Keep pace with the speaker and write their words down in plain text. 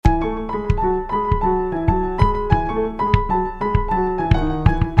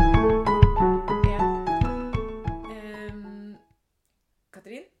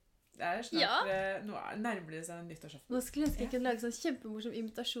nærmer det seg nyttårsaften. Nå skulle jeg ønske jeg kunne lage sånn kjempemorsom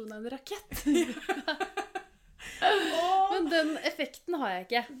imitasjon av en rakett. Men den effekten har jeg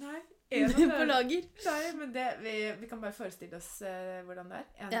ikke. Nei, På lager. Nei, men vi kan bare forestille oss hvordan det er.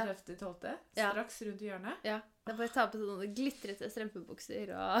 31.12. Straks rundt hjørnet. Ja, det er bare å ta på sånne glitrete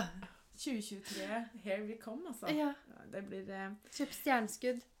strempebukser og... 2023, here we come, altså. Ja. Det blir... Kjøp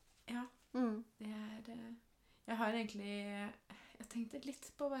stjerneskudd. Ja, det er... Jeg har egentlig... Jeg tenkte litt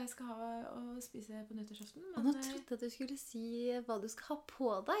på hva jeg skal ha å spise på nyttårsaften. Og nå trodde jeg at du skulle si hva du skal ha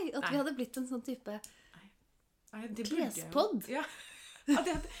på deg. At vi hadde blitt en sånn type klespodd. Ja. Vi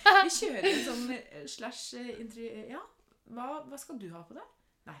kjører en sånn slash intervju. Ja, hva skal du ha på deg?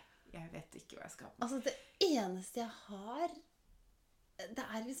 Nei, jeg vet ikke hva jeg skal ha på meg. Altså, det eneste jeg har, det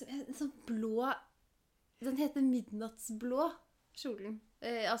er liksom en sånn blå, den heter midnattsblå kjolen.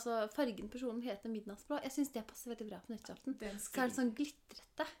 Altså, fargen på kjolen heter midnattsblå. Jeg synes det passer veldig bra på nyttårsaften. Så er det sånn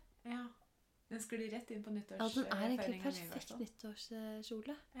glitrete. Ja, den sklir rett inn på nyttårs. Ja, den er egentlig perfekt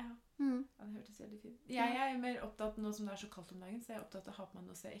nyttårskjole. Ja. Ja, det hørtes veldig fint. Jeg er mer opptatt, nå som det er så kaldt om dagen, så jeg er opptatt av å ha på meg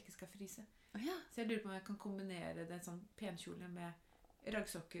noe så jeg ikke skal fryse. Så jeg lurer på om jeg kan kombinere den sånn penkjole med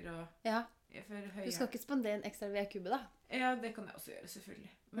raggsokker og... Ja. Du skal ikke spandere en ekstra vedkubbe, da? Ja, det kan jeg også gjøre,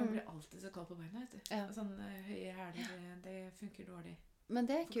 selvfølgelig. Men jeg blir alltid så kald på beina, vet du. Ja. Sånn høye hæler, det funker dårlig. Men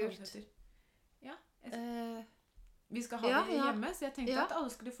det er kult. Ja. Vi skal ha det hjemme, så jeg tenkte at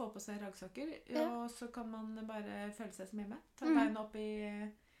alle skulle få på seg raggsokker, og så kan man bare føle seg som hjemme. Ta beina opp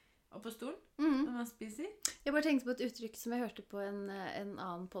på stolen når man spiser. Jeg bare tenkte på et uttrykk som jeg hørte på en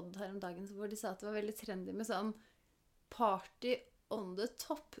annen podd her om dagen, hvor de sa at det var veldig trendy med sånn party on the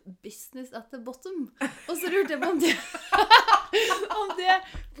top, business at the bottom. Og så lurte jeg på om det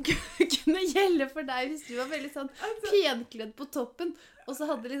kunne gjelde for deg hvis du var veldig sånn penkledd på toppen, og så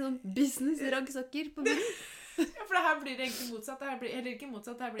hadde litt sånn business-raggsokker på bunnen. Ja, for her blir det egentlig motsatt. Eller ikke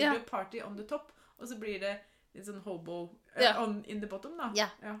motsatt, her blir det party on the top, og så blir det litt sånn hobo in the bottom, da. Ja.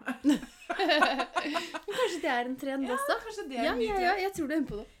 Kanskje det er en trend også? Ja, kanskje det er en ny trend. Ja, jeg tror du er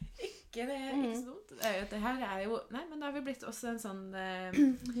inne på det. Ikke så dumt. Det her er jo... Nei, men da har vi blitt også en sånn...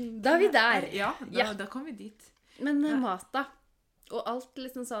 Da er vi der. Ja, da kom vi dit. Men mat da, og alt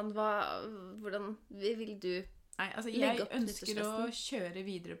liksom sånn, hvordan vil du Nei, altså jeg ønsker å kjøre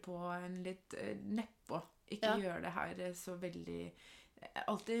videre på en litt nedpå. Ikke gjøre det her så veldig...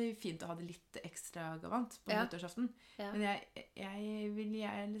 Alltid fint å ha det litt ekstravagant på nyttårsaften. Men jeg vil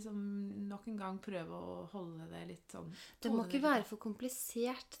liksom nok en gang prøve å holde det litt sånn... Det må ikke være for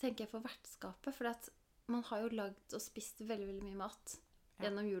komplisert, tenker jeg, for vertskapet. For at man har jo lagd og spist veldig, veldig mye mat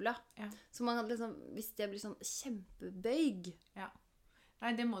gjennom jula. Så man kan liksom, hvis det blir sånn kjempebøyg... Ja.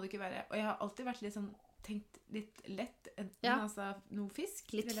 Nei, det må det ikke være. Og jeg har alltid vært litt sånn... tenkt litt lett, enten altså noe fisk.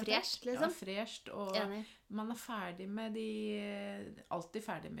 Litt fresht, liksom. Ja, fresht, og man er ferdig med alltid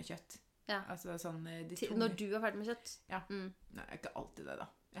ferdig med kjøtt. Ja. Altså sånn når du er ferdig med kjøtt? Ja. Nei, ikke alltid det da.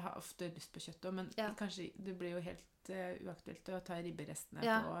 Jeg har ofte lyst på kjøtt også, men kanskje det blir jo helt uaktuelt å ta ribberestene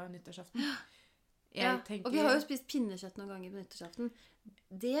på nyttårsaften. Og vi har jo spist pinnekjøtt noen ganger på nyttårsaften.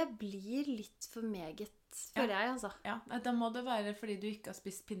 Det blir litt for meget, føler jeg, altså. Ja, da må det være fordi du ikke har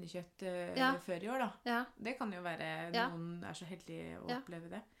spist pinnekjøtt før i år, da. Ja. Det kan jo være noen er så heldige å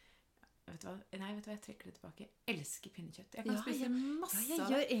oppleve det. Vet du hva? Nei, vet du hva? Jeg trekker det tilbake. Jeg elsker pinnekjøtt. Jeg kan spise masse av det. Jeg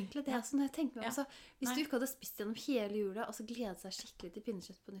gjør egentlig det, altså, når jeg tenker meg om. Hvis du ikke hadde spist gjennom hele jula, og så glede seg skikkelig til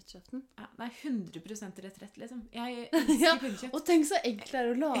pinnekjøtt på nyttårsaften. Nei, 100% retrett, liksom. Jeg elsker pinnekjøtt. Og tenk så enkelt det er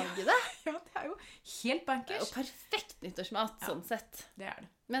å lage det. Ja, det er jo helt bankers. Det er jo perfekt nyttårsmat, sånn sett. Det er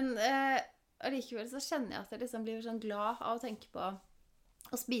det. Men allikevel så kjenner jeg at jeg liksom blir sånn glad av å tenke på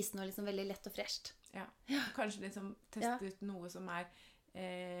å spise noe liksom veldig lett og fresht. Ja, kanskje liksom teste ut noe som er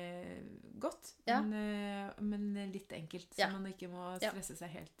godt, men litt enkelt, så man ikke må stresse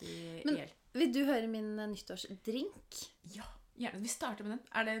seg helt i hjel. Vil du høre min nyttårsdrink? Ja, gjerne. Vi starter med den.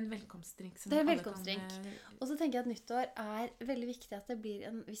 Er det en velkomstdrink? Det er en velkomstdrink. Og så tenker jeg at nyttår er veldig viktig at det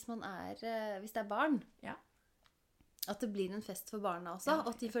blir hvis det er barn, at det blir en fest for barna også, og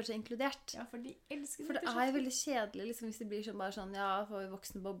at de føler seg inkludert. Ja, for de elsker det. For det er veldig kjedelig liksom, hvis det blir bare sånn, får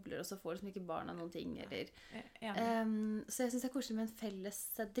voksne bobler, og så får liksom ikke barna noen ting, eller... så jeg synes det er koselig med en felles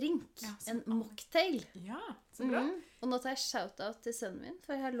drink, en mocktail. Ja, så bra. Og nå tar jeg shout-out til sønnen min,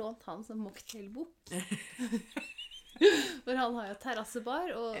 for jeg har lånt hans mocktailbok. For han har jo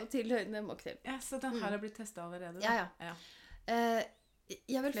terrassebar og tilhørende mocktail. Ja, så den her har blitt testet allerede. Ja.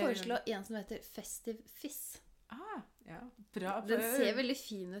 Jeg vil foreslå en som heter Festive Fizz. Ja, bra. Den ser veldig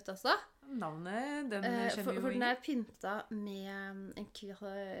fin ut også. Navnet, den kjenner jo for den er pyntet med en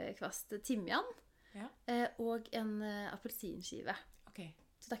kvast timian og en appelsinskive. Okay.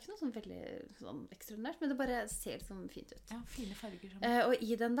 Så det er ikke noe sånn veldig sånn ekstraordinært, men det bare ser liksom fint ut. Ja, fine farger. Og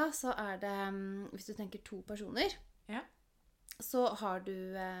i den da, så er det, hvis du tenker 2 personer, så har du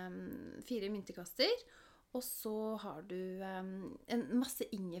 4 myntekaster, og så har du en masse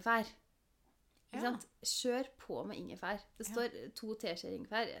ingefær. Ikke sant? Kjør på med ingefær. Det står 2 teskjeer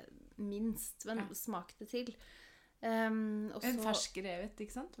ingefær, minst, men smak det til. En ferskrevet,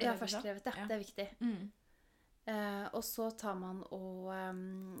 ikke sant? Ja, ferskrevet, ja. Det er viktig. Og så tar man og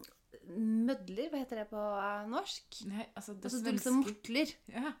mødler, hva heter det på norsk? Nei, altså det svenske... liksom mortler.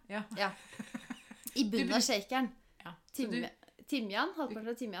 Ja. I bunnen av shakeren. Timian,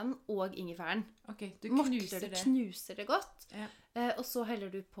 halvparten av timian og ingefæren. Ok, du knuser det. Knuser det godt. Og så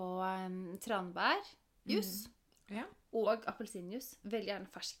heller du på tranbærjus og appelsinjus. Veldig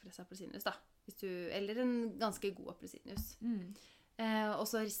gjerne ferskpresset appelsinjus da. Eller en ganske god appelsinjus. Og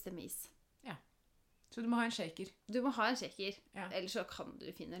så riste med is. Ja. Så du må ha en shaker. Du må ha en shaker. Ellers så kan du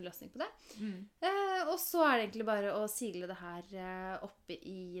finne en løsning på det. Og så er det egentlig bare å sile det her oppi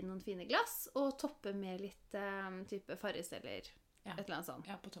i noen fine glass, og toppe med litt type Farris eller et eller annet sånt.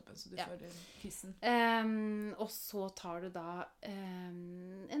 Ja, på toppen, så du får kissen. Og så tar du da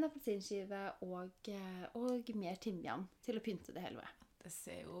en appelsinskive og mer timian til å pynte det hele med. Det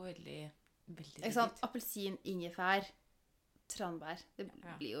ser jo veldig ut. Appelsin, ingefær, tranbær. Det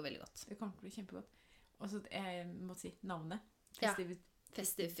blir jo veldig godt. Det kommer til å bli kjempegodt. Og så jeg må si navnet. Festive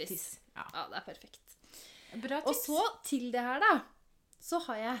Fizz. Ja, det er perfekt. Bra tips. Og så til det her da, så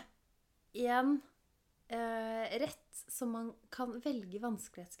har jeg en rett som man kan velge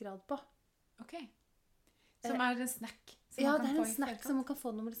vanskelighetsgrad på. Ok. Som er en snack. Det er en snack som man kan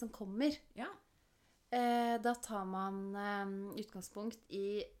få når man liksom kommer. Ja. Da tar man utgangspunkt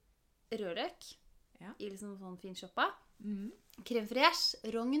i rødløk. I liksom sånn fin shoppa. Crème fraîche,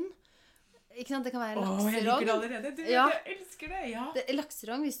 rogn. Ikke sant, det kan være lakserogn. Jeg liker det allerede. Jeg elsker det, det er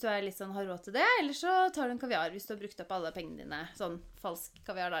lakserogn hvis du er litt sånn, har råd til det, eller så tar du en kaviar hvis du har brukt opp alle pengene dine. Sånn falsk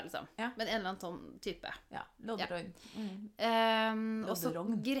kaviar da, liksom. Men en eller annen sånn type. Ja, lodderogn. Og så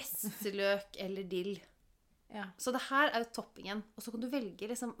gressløk eller dill. Så det her er jo toppingen. Og så kan du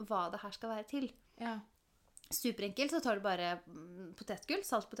velge liksom hva det her skal være til. Superenkelt, så tar du bare potetgull,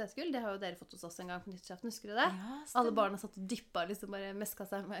 salt potetgull. Det har jo dere fått hos oss en gang på nyttårsaften, husker du det? Alle barna satt og dyppet, liksom bare meska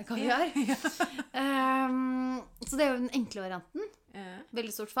seg med kaviar. Så det er jo den enkle varianten.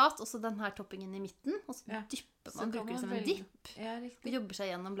 Veldig stort fat, og så den her toppingen i midten, og så dypper man, bruker det som en dipp, og jobber seg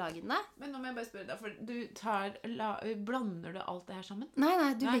gjennom lagene. Men nå må jeg bare spørre deg, for blander du alt det her sammen? Nei,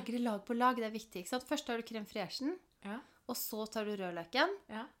 du legger det lag på lag, det er viktig, ikke sant? Først tar du crème fraîchen, og så tar du rødløken,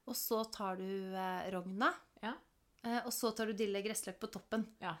 og så tar du rogna, og så tar du dille gressløk på toppen.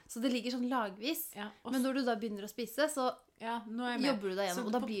 Så det ligger sånn lagvis. Men når du da begynner å spise, så jobber du deg gjennom,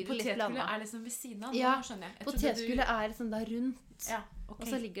 og da blir det litt blandet. Potetgullet er liksom ved siden av, nå skjønner jeg. Potetgullet er liksom da rundt, og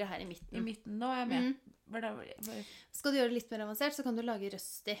så ligger det her i midten. I midten, nå er jeg med. Skal du gjøre det litt mer avansert, så kan du lage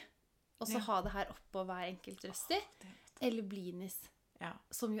røsti, og så ha det her oppå hver enkelt røsti, eller blinis,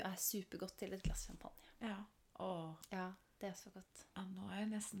 som jo er supergodt til et glass champagne. Ja, det er så godt. Nå er jeg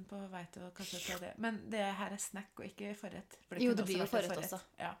nesten på vei til å kanskje ta det. Men det her er snack og ikke forrett. Jo, det blir jo forrett også.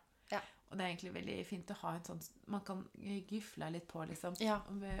 Ja. Og det er egentlig veldig fint å ha en sånn, man kan gyfle litt på, liksom.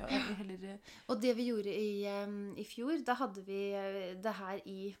 Og det vi gjorde i fjor, da hadde vi det her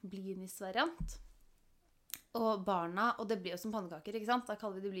i blinis-variant. Og barna, og det blir jo som pannekaker, ikke sant? Da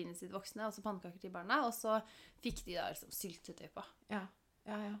kaller vi det blinis til voksne, og så pannekaker til barna, og så fikk de da liksom syltetøy på. Ja.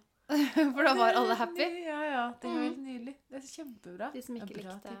 For da var alle happy. Ja, det er jo helt nydelig. Det er kjempebra. De som ikke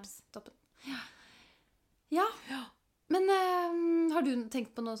likte toppen. Ja. Men har du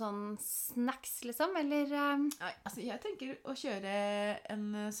tenkt på noe sånn snacks, liksom, eller? Nei, altså jeg tenker å kjøre en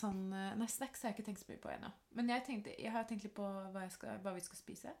sånn... Nei, snacks har jeg ikke tenkt så mye på ennå. Men jeg har tenkt litt på hva vi skal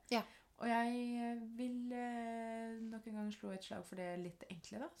spise. Ja. Og jeg vil nok en gang slå et slag for det litt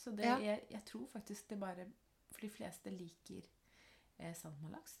enkle, da. Så jeg tror faktisk det bare... For de fleste liker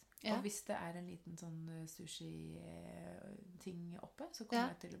salmalaks. Og hvis det er en liten sånn sushi-ting oppe, så kommer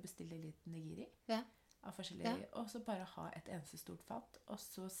jeg til å bestille litt nigiri av forskjellige, og så bare ha et eneste stort fat, og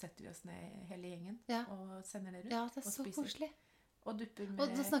så setter vi oss ned hele gjengen og sender det rundt. Ja, det er så koselig. Og dupper med... Og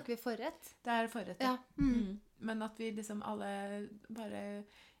da snakker vi forrett. Det er forrett, Men at vi liksom alle bare...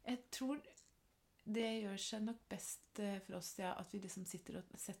 Jeg tror det gjør seg nok best for oss, at vi liksom setter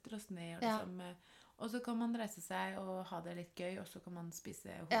oss ned og liksom... Og så kan man reise seg og ha det litt gøy, og så kan man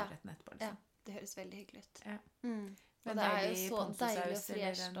spise hovedretten etterpå. Liksom. Ja, det høres veldig hyggelig ut. Ja. Og det er jo så deilig og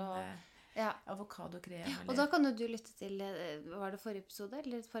fresht. avokadokrem. Og da kan jo du lytte til, var det forrige episode,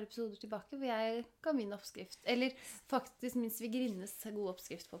 eller et par episoder tilbake, hvor jeg ga min oppskrift. Eller faktisk min svigerinnes gode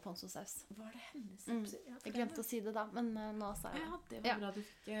oppskrift på ponzosaus. Var det hennes oppskrift? Ja, jeg glemte å si det da, men nå sa jeg det. Ja, det var bra du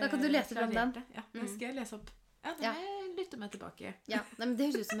fikk. Da kan du lese frem den. Ja, det skal jeg lese opp. Ja, det må jeg lytte meg tilbake. Ja, men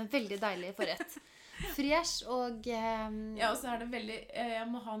det høres ut som en veldig deilig forrett. Fresh og Ja, og så det veldig jeg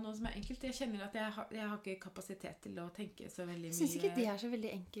må ha noe som enkelt. Jeg kjenner at jeg har ikke kapasitet til å tenke så veldig mye. Jeg synes ikke det så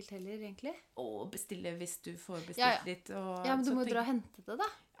veldig enkelt heller, egentlig. Å bestille hvis du får bestilt litt. Og ja, men du må dra og hente det, da.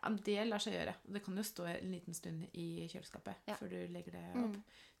 Ja, det lar seg gjøre. Det kan jo stå en liten stund i kjøleskapet før du legger det opp.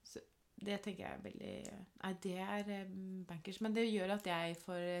 Så det tenker jeg veldig Nei, det bankers. Men det gjør at jeg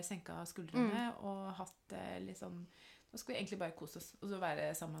får senka skuldrene og hatt litt sånn. Nå skal vi egentlig bare kose oss og så være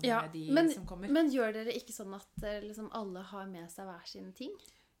sammen med de som kommer. Men gjør dere ikke sånn at liksom alle har med seg hver sine ting?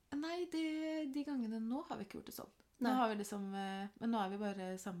 Nei, de gangene nå har vi ikke gjort det sånn. Nå har vi liksom, men nå vi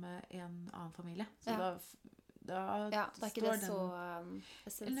bare sammen med en annen familie. Så da da er ikke det så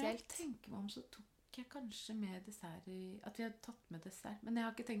essensielt. Når jeg tenker meg om, så tok jeg kanskje med dessert at vi hadde tatt med dessert. Men jeg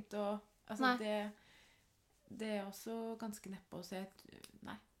har ikke tenkt å altså det også ganske neppe å se.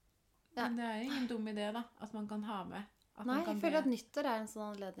 Nei. Men det ingen dum idé da, at man kan ha med. Nei, jeg føler at nyttår en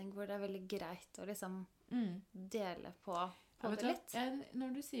sånn anledning hvor det veldig greit å liksom dele på det litt. Når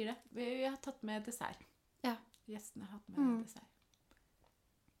du sier det, vi har tatt med dessert. Ja. Gjestene har hatt med dessert.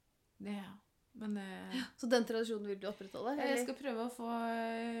 Det, men, så den tradisjonen vil du opprettholde? Eller? Jeg skal prøve å få,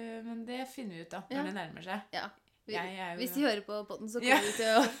 men det finner vi ut da, når det nærmer seg. Ja. Hvis de hører på podden, så kommer vi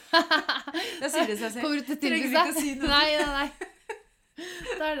til å da sier det seg selv. Kommer du til å tilby seg? Nei.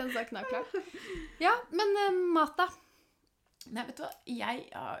 Da den saken klar. Ja, men mat da? Nei, vet du hva? Jeg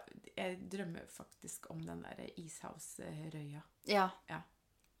drømmer faktisk om den der ishavsrøya. Ja.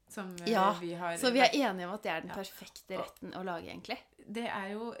 Som vi har. Så vi enige om at det den perfekte retten å lage, egentlig. Det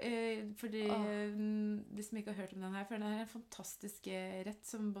jo, fordi de som ikke har hørt om den her, for den en fantastisk rett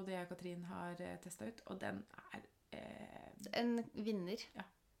som både jeg og Katrin har testet ut, og den en vinner. Ja.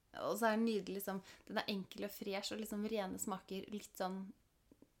 Og så den nydelig, liksom, den enkel og fresh, og liksom rene smaker, litt sånn,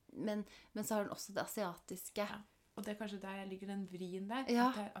 men så har den også det asiatiske. Ja. Og det kanskje der ligger den vrien der,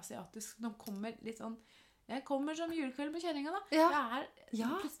 at det asiatisk. De kommer litt sånn, jeg kommer som julekveld på kjerringa da. Ja.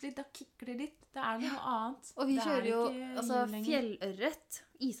 Plutselig, da kikker det litt. Det noe annet. Og vi kjører jo, fjellørret,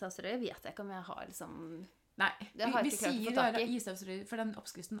 ishavsrøye, vet jeg ikke om jeg har liksom... Nei, vi sier bare ishavsrøye, for den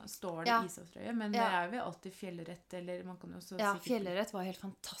oppskriften står det ishavsrøye, men det vel alltid fjellrett, eller man kan jo så sikkert... fjellørret var helt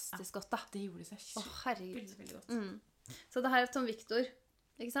fantastisk godt da. Det gjorde seg herregud. Veldig godt. Så det her Tom Victor,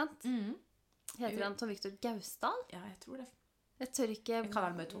 ikke sant? Heter han Tom Victor Gausdal? Ja, jeg tror det. Jeg tør ikke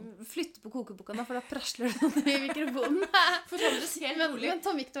Tom. Flytte på kokeboka da, for da prasler det i mikrofonen. Men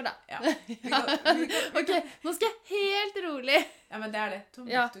Tom Victor da. Ja. Ok, nå skal jeg helt rolig. Ja, men det det. Tom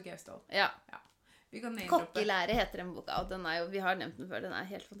Victor Gausdal. Ja. Kokkelære heter den boka, og vi har nevnt den før, den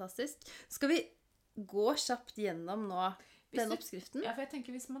helt fantastisk. Skal vi gå kjapt gjennom nå den oppskriften? Ja, for jeg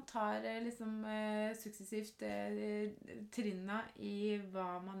tenker hvis man tar liksom suksessivt trinna i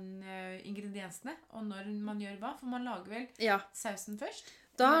ingrediensene, og når man gjør hva, for man lager vel sausen først.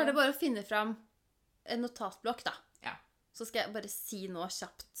 Da det bare å finne fram en notatblokk da. Ja. Så skal jeg bare si nå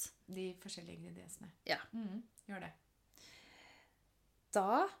kjapt. De forskjellige ingrediensene. Ja. Gjør det.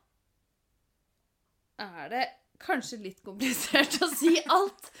 Da det kanskje litt komplisert å si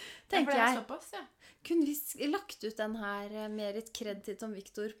alt, tenker jeg. Såpass, Kunne vi lagt ut den her med litt kred til Tom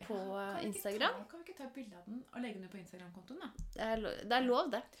Victor på Instagram? Kan vi ikke ta bilde av den og legge den på Instagram-kontoen da? Det lov,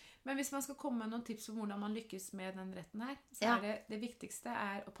 det. Men hvis man skal komme med noen tips om hvordan man lykkes med den retten her, så det viktigste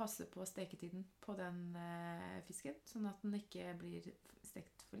å passe på steketiden på den fisken, sånn at den ikke blir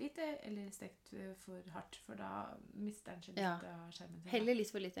stekt for lite, eller stekt for hardt, for da mister den seg litt av skjermen. Heller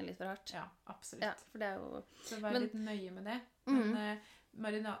litt for lite enn litt for hardt. Ja, absolutt. Ja, for det jo... Så vær litt nøye med det.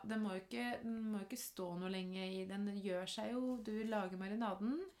 Men den må jo ikke stå noe lenge i den. Den gjør seg jo, du lager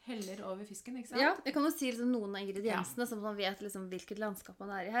marinaden, heller over fisken, ikke sant? Ja, jeg kan jo si liksom noen av ingrediensene, så man vet liksom hvilket landskap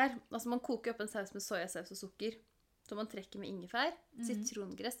man i her. Altså man koker opp en saus med sojasaus og sukker, som man trekker med ingefær,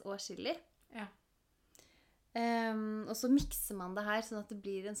 sitrongress og chili. Ja. Og så mikser man det her, sånn at det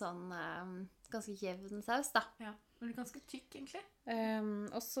blir en sånn ganske jevn saus, da. Ja, men det ganske tykk, egentlig.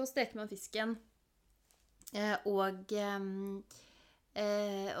 Og så steker man fisken, og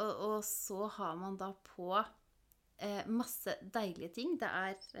så har man da på masse deilige ting. Det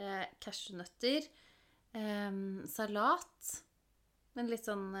cashewnøtter, salat, men litt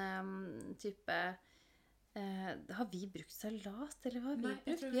sånn type... har vi brukt salat, eller hva har vi brukt?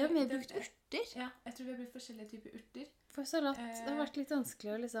 Vi har mer brukt urter. Ja, jeg tror vi har brukt forskjellige typer urter. For salat, det har vært litt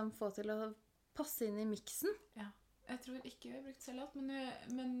vanskelig å liksom få til å passe inn i miksen. Ja, Jeg tror ikke vi har brukt salat,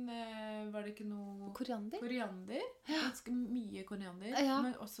 men var det ikke noe... Koriander? Koriander. Ganske mye koriander. Ja.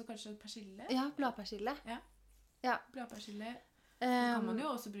 Men også kanskje persille. Ja, bladpersille. Ja. Bladpersille. Så kan man jo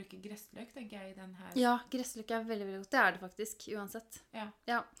også bruke gressløk, tenker jeg, i den her. Ja, gressløk er veldig, veldig godt. Det er det faktisk, uansett. Ja.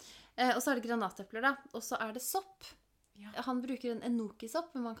 Og så er det granatepler da. Og så er det sopp. Ja. Han bruker en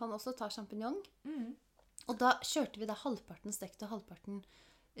enoki-sopp, men man kan også ta champignon. Mm. Og da kjørte vi da halvparten stekt og halvparten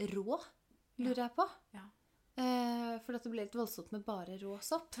rå, lurer jeg på. Ja. For det ble litt voldsomt med bare rå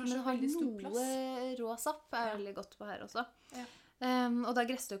sopp. Tar Men så det har veldig stor noe plass. rå sopp er veldig godt på her også. Ja. Og da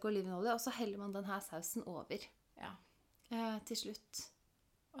gressløk og olivenolje, og så heller man den her sausen over. Ja. Til slutt.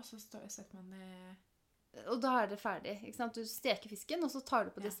 Og så setter man det... Og da er det ferdig, ikke sant? Du steker fisken, og så tar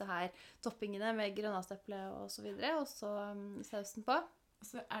du på disse her toppingene med granateple og så videre, og så sausen på.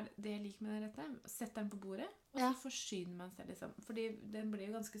 Så er det jeg liker med den retten, setter den på bordet, og så forsyner man seg liksom. Fordi den blir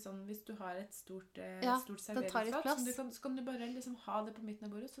jo ganske sånn, hvis du har et stort serveringsfat, så kan du bare liksom ha det på midten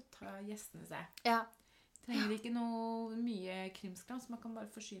av bordet, så tar gjestene seg. Ja. Trenger ikke noe mye krimskram, så man kan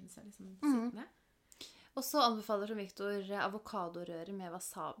bare forsyne seg liksom sittende. Og så anbefaler som Victor avokadorøre med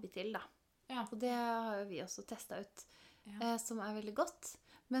wasabi til, da. Ja. Og det har jo vi også testet ut, som er veldig godt.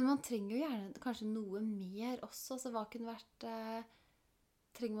 Men man trenger jo gjerne kanskje noe mer også, så hva kunne vært...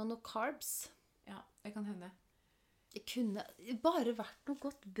 trenger man noe carbs? Ja, det kan hende. Det kunne bare vært noe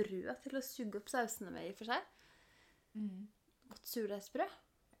godt brød til å suge opp sausene med i for seg. Godt surdeigsbrød.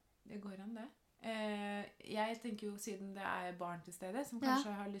 Det går an det. Jeg tenker jo, siden det er barn til stede, som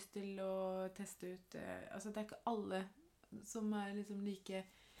kanskje har lyst til å teste ut... altså det er ikke alle som er liksom like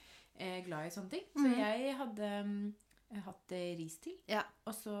glad i sånne ting. Så jeg hadde hatt ris til. Ja.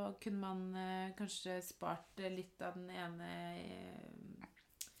 Og så kunne man kanskje spart litt av den ene...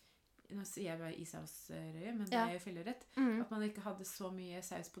 Nå sier jeg bare isausrøye, men det er jo fellurett. At man ikke hadde så mye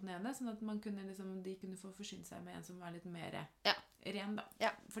saus på den ene, sånn at man kunne liksom, de kunne få forsyne seg med en som var litt mer ren, da.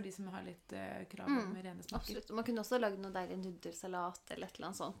 Ja. For de som har litt krav om rene smaker. Absolutt. Og man kunne også lage noe deilig nudelsalat eller et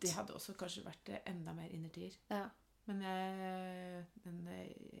eller annet sånt. Det hadde også kanskje vært enda mer innertier. Ja. Men den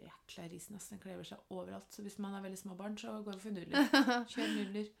jækla risen, den klever seg overalt. Så hvis man har veldig små barn, så går vi for nudler. Kjør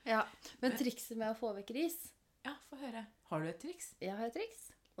nudler. Ja. Men trikset med å få vekk ris? Ja, få høre. Har du et triks? Jeg har et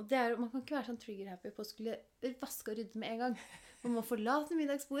triks. Og det er, man kan ikke være sånn trigger-happy på å skulle vaske og rydde med en gang. Man må forlate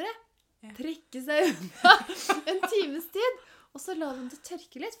middagsbordet, trekke seg unna en times tid, og så la den det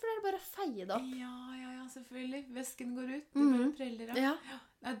tørke litt, for det er bare å feie det opp. Ja, selvfølgelig. Væsken går ut, det bare preller av. Ja.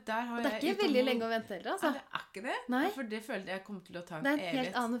 Nei, der har og det er ikke veldig lenge å vente heller, altså. Nei, det er ikke det. Nei. For det følte jeg kom til å ta en evighet. Det er en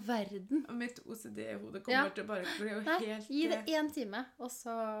helt annen verden. Og mitt OCD-hode kommer til bare bli jo helt... Gi det 1 time, og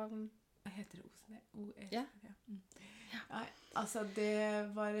så... Hva heter det OCD? OECD, Nei, altså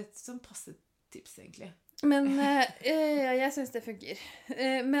det var et sånn passe tips egentlig. Men jeg synes det funker.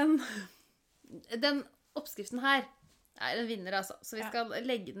 Men den oppskriften her er en vinner, altså. Så vi skal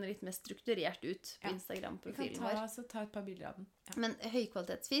legge den litt mer strukturert ut på Instagram-profilen vår. Vi kan ta et par bilder av den. Ja. Men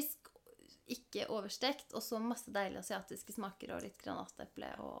høykvalitetsfisk, ikke overstekt, og så masse deilige asiatiske smaker og litt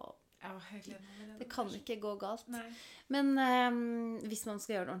granateple og... Det kan ikke gå galt. Nei. Men hvis man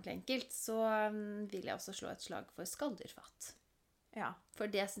skal gjøre det ordentlig enkelt, så vil jeg også slå et slag for skalldyrfat. Ja. For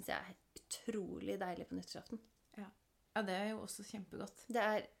det synes jeg er utrolig deilig på nyttårsaften. Ja, det er jo også kjempegodt. Det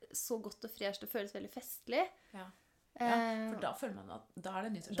er så godt og fresh. Det føles veldig festlig. Ja, for da føler man at da er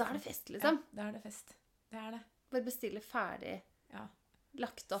det nyttårsaften. Da er det fest, liksom. Ja, da er det fest. Det er det. Bare bestille ferdig. Ja.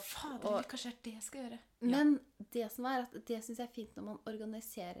 Lagt opp. Fader, kanskje det jeg skal gjøre. Men det som er at det synes jeg er fint når man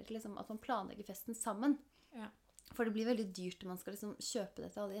organiserer, liksom, at man planlegger festen sammen. Ja. For det blir veldig dyrt når man skal liksom kjøpe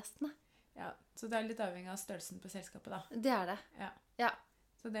det til alle gjestene. Ja, så det er litt avhengig av størrelsen på selskapet da. Det er det. Ja.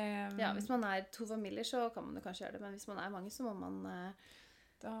 Så det, ja, hvis man er 2 familier så kan man jo kanskje gjøre det, men hvis man er mange så må man...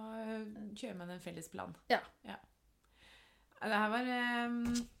 Da kjører man en felles plan. Ja. Det her var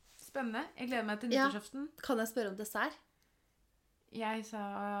spennende. Jeg gleder meg til nyttårsaften. Kan jeg spørre om dessert? Jeg sa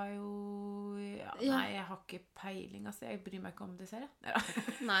jo... Nei, jeg har ikke peiling, altså. Jeg bryr meg ikke om dessert,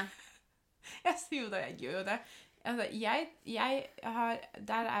 Nei. Jeg sier jo det, jeg gjør jo det. Altså,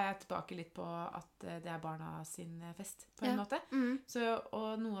 der er jeg tilbake litt på at det er barna sin fest, på en måte. Så,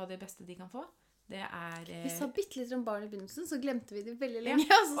 og noe av det beste de kan få, det er... Vi sa bitte litt om barn i begynnelsen, så glemte vi det veldig lenge,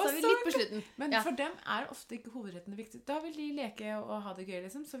 og så sa vi litt på slutten. Men for dem er ofte ikke hovedrettene viktig. Da vil de leke og ha det gøy,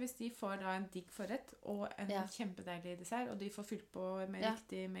 liksom. Så hvis de får da en digg forrett og en kjempedeilig dessert, og de får fylt på med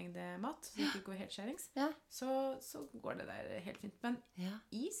riktig mengde mat, så det ikke går helt skjærings, så går det der helt fint. Men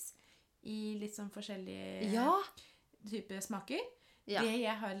is i litt sånn forskjellige typer smaker, det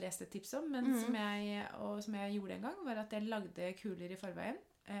jeg har lest et tips om, men som jeg gjorde en gang, var at jeg lagde kuler i forveien,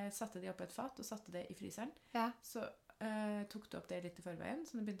 satte de opp i et fat og satte det i fryseren. Så tok du opp det litt i forveien,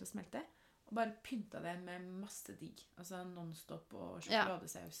 så det begynte å smelte. Og bare pynta det med masse digg. Altså non-stop og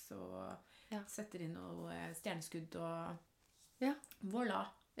sjokoladesaus. Og setter inn noe stjerneskudd og voilà.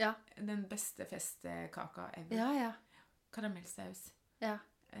 Ja. Den beste festkaka ever. Ja, ja. Karamellsaus. Ja.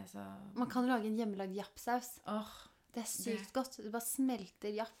 Altså, man kan lage en hjemmelagd jappsaus. Det sykt godt. Du bare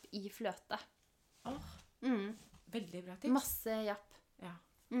smelter japp i fløte. Veldig bra tips. Masse japp. Ja.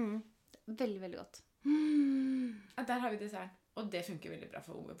 Veldig, veldig godt. Ja, der har vi desserten. Og det funker veldig bra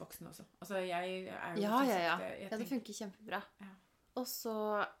for unge voksne også. Altså, jeg er jo ja, det funker kjempebra. Ja. Og så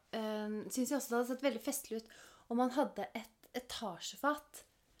synes jeg også det hadde sett veldig festlig ut om man hadde et etasjefat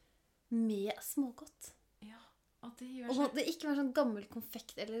med smågodt. Ja, og det gjør og det ikke var sånn gammel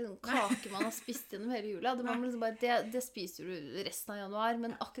konfekt eller sånn kake man har spist gjennom hele jula. Det, liksom bare, det spiser du resten av januar,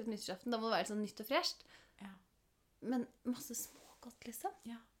 men akkurat nyttårsaften, da må det være sånn nytt og fresht. Ja. Men masse smågodt, liksom.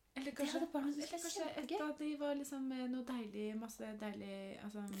 Ja. Eller kanskje et av de var liksom noe deilig, masse deilig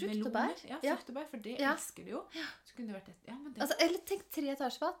altså, frukt og bær. Ja, frukt og bær, for det elsker du jo. Så kunne det vært et, men det... altså, eller tenk 3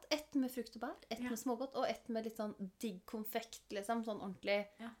 etasjefat. Ett med frukt og bær, ett med smågodt, og ett med litt sånn digg konfekt, liksom. Sånn ordentlig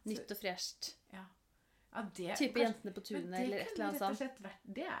nytt og fresht. Ja, type jentene på tunet, eller et eller annet sånt.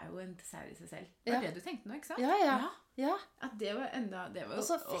 Det er jo en dessert i seg selv. Det var det du tenkte nå, ikke sant? Ja. At det var enda... Det var og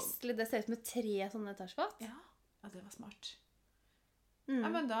så festlig det ser ut med 3 sånne etasjefat. Ja, det var smart. Ja,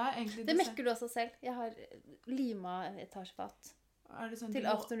 men da egentlig det mekker du også selv. Jeg har lima etasjefat sånn til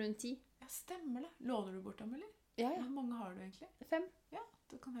afternoon tea. Ja, stemmer det. Låner du bort dem, eller? Ja. Hvor mange har du egentlig? 5. Ja,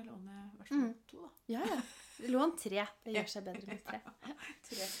 da kan jeg låne i hvert fall 2 da. Ja. Lån 3. Det gjør seg bedre med 3.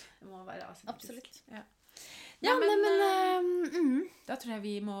 3. Det må være asymmetrisk. Absolutt. Ja, men da tror jeg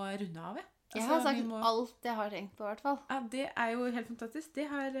vi må runde av. Jeg har sagt alt jeg har tenkt på, i hvert fall. Ja, det er jo helt fantastisk. Det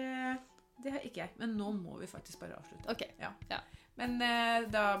har ikke jeg. Men nå må vi faktisk bare avslutte. Ok. Ja. Men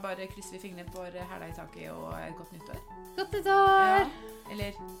da bare krysser vi fingrene for hæla i taket og et godt nyttår. Godt nyttår!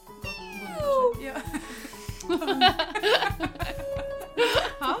 Eller